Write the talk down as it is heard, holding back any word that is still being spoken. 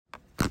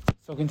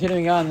So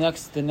continuing on,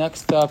 the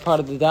next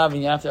part of the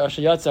davening after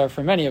Asher Yatzar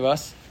for many of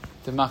us,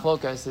 the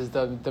machlokas is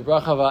the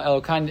bracha of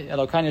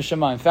Elokai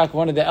Neshama. In fact,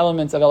 one of the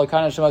elements of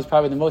Elokai Neshama is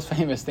probably the most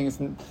famous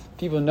thing.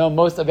 People know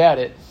most about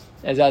it,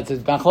 is that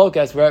it's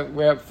machlokas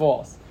where it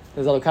falls.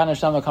 Does Elokai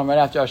Neshama come right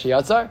after Asher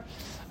Yatzar,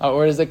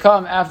 or does it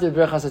come after the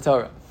Birchas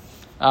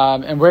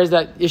HaTorah? And where does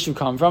that issue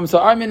come from? So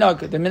our minhag,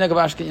 the minhag of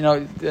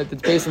Ashkenaz,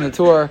 that's based on the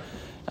Torah.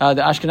 The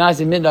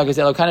Ashkenazi minhag is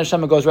Elokai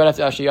Neshama goes right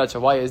after Asher Yatzar.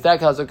 Why is that?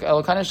 Because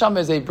Elokai Neshama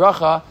is a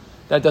bracha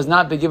that does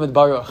not begin with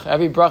Baruch.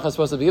 Every bracha is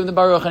supposed to begin with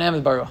Baruch and end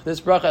with Baruch. This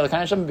bracha,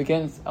 Elokai Neshama,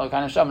 begins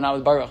Elokai Neshama, not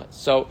with Baruch.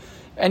 So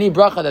any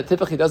bracha that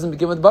typically doesn't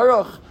begin with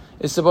Baruch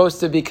is supposed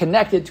to be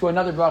connected to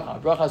another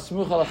bracha. Bracha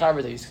smucha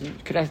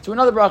l'charvete. Connected to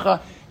another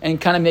bracha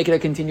and kind of make it a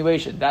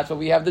continuation. That's what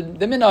we have the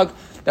minhag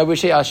that we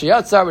say Asher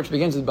Yatzar, which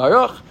begins with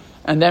Baruch,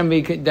 and then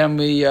we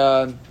continue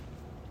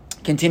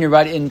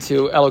right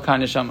into Elokai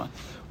Neshama.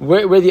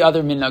 Where the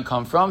other minhag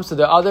come from? So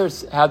the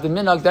others have the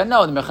minhag that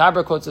no, the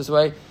Mechaber quotes this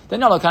way, that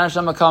no, Elokai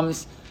Neshama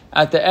comes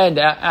at the end,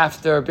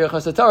 after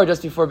Birchas HaTorah,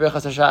 just before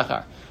Birchas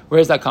HaShachar. Where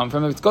does that come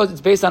from? It's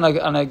based on a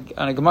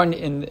Gemara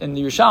in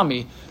the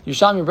Yerushalmi.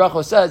 Yerushalmi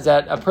Bracha says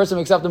that a person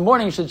wakes up in the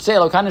morning should say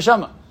Elokai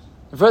Neshama.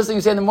 The first thing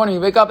you say in the morning, you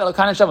wake up,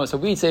 Elokai Neshama. So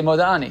we say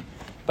Moda'ani.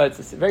 But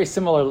it's a very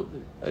similar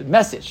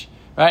message,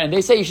 right? And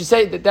they say you should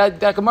say,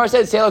 that Gemara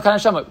says, say Elokai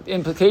Neshama.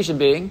 Implication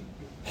being,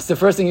 it's the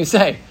first thing you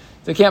say.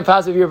 So it can't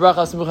possibly be a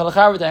bracha smucha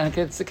l'charvete and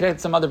it's connected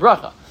to some other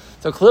bracha.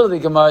 So clearly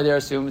the Gemara there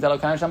assumes that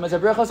Elokai Neshama is a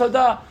bracha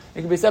soda.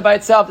 It can be said by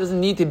itself, doesn't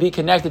need to be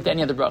connected to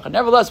any other bracha.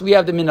 Nevertheless, we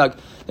have the minhag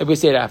that we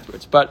say it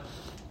afterwards. But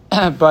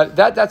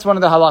that's one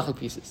of the halachic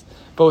pieces.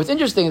 But what's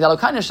interesting is that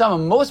Elokai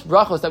Neshama, most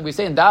brachos that we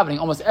say in davening,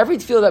 almost every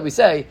tefillah that we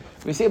say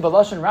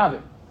B'lashon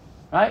Rabim.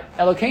 Right?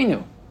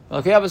 Elokeinu.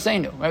 Elokai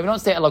Abaseinu. Right? We don't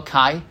say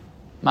Elokai,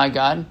 my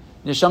God.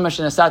 Neshama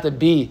shenasata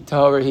bi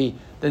tahorhi.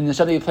 The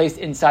neshama you placed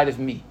inside of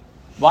me.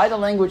 Why the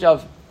language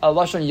of a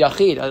lashon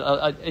yachid,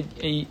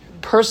 a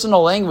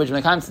personal language when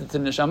it comes to the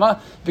neshama?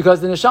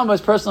 Because the neshama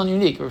is personal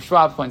and unique. Or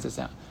Schwab points this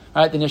out.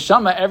 Right? The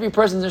neshama, every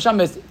person's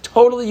neshama is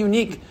totally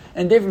unique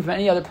and different from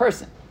any other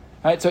person.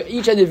 Right? So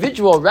each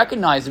individual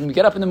recognizes when we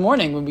get up in the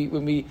morning,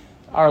 when we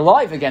are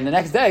alive again the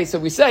next day. So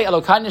we say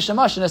Elokai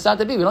Neshama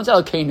shenasata bi. We don't say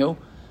Elokeinu,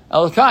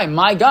 Elokai,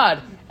 my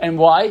God. And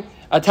why?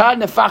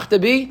 Atad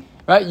nefachta bi.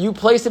 Right? You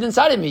placed it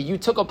inside of me. You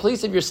took a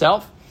piece of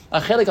yourself, a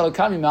chelik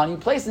Elokai mimani, you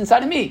placed it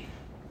inside of me.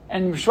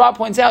 And Schwab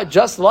points out,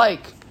 just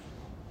like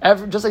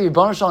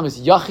Yibon Shalom is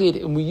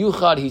Yachid and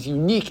Muyuchad, he's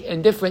unique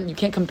and different. You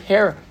can't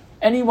compare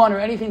anyone or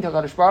anything to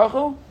HaKadosh Baruch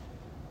Hu.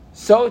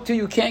 So too,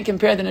 you can't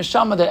compare the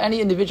neshama that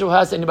any individual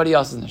has to anybody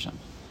else's neshama.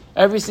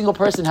 Every single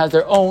person has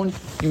their own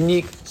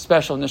unique,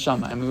 special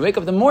neshama. And when we wake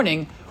up in the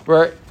morning,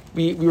 where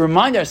we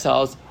remind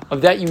ourselves of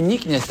that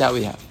uniqueness that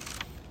we have.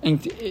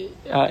 And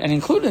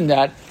included in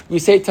that, we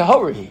say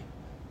Tahori,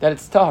 that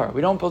it's Tahor. We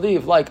don't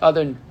believe like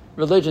other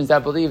religions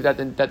that believe that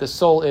the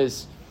soul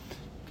is,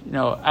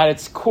 at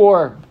its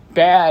core,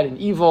 bad and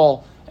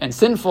evil and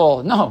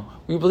sinful. No,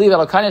 we believe that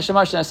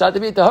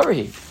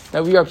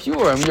we are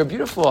pure and we are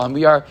beautiful and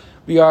we are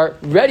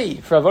ready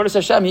for avodas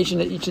Hashem each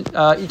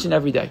and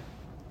every day.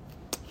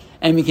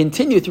 And we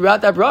continue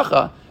throughout that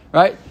bracha,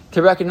 right,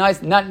 to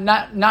recognize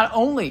not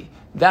only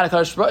that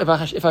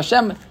if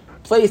Hashem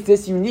placed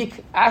this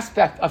unique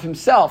aspect of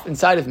Himself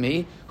inside of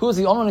me, who is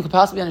the only one who could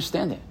possibly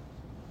understand it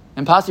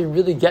and possibly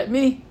really get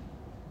me?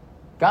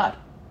 God.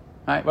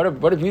 Right?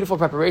 What a beautiful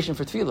preparation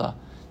for tefillah,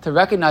 to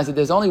recognize that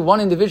there's only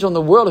one individual in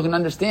the world who can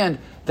understand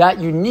that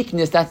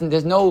uniqueness.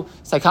 There's no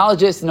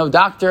psychologist, no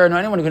doctor, no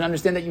anyone who can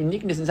understand that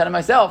uniqueness inside of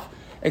myself,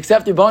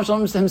 except the Yibon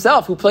Shalom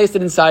Himself, who placed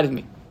it inside of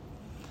me.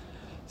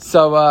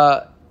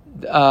 So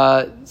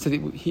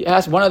he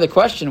asked one other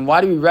question: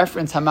 why do we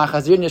reference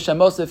Hamachazir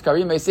Neshamosif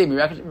Karim Meisim? We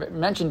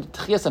mentioned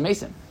Tchias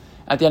HaMeisim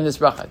at the end of this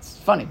bracha. It's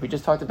funny. We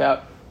just talked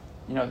about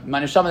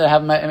my neshama that I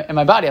have in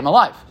my body. I'm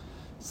alive.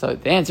 So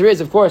the answer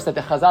is, of course, that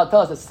the Chazal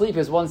tell us that sleep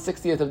is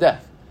 1/60th of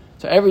death.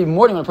 So every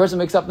morning when a person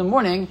wakes up in the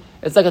morning,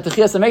 it's like a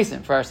Tchias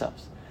HaMeisim for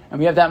ourselves. And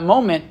we have that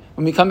moment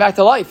when we come back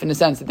to life, in a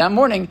sense, that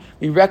morning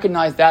we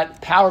recognize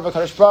that power of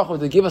HaKadosh Baruch Hu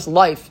to give us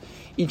life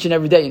each and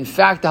every day. In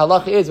fact, the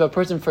halacha is, if a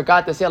person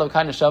forgot to say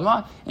Elokai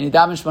Neshama and he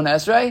daven Shmona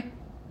Esrei,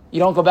 you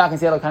don't go back and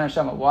say Elokai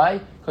Neshama. Why?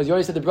 Because you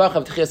already said the bracha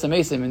of Tchias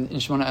HaMeisim in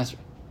Shmona Esrei.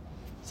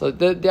 So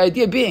the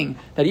idea being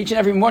that each and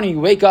every morning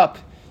you wake up,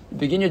 you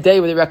begin your day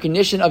with a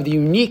recognition of the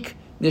unique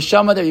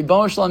neshama that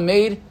Yibon Shalom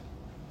made,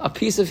 a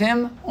piece of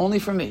Him only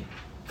for me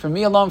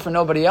alone, for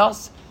nobody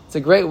else. It's a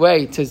great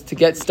way to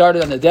get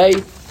started on the day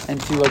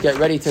and to get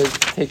ready to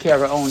take care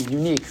of our own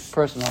unique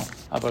personal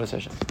avodas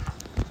Hashem.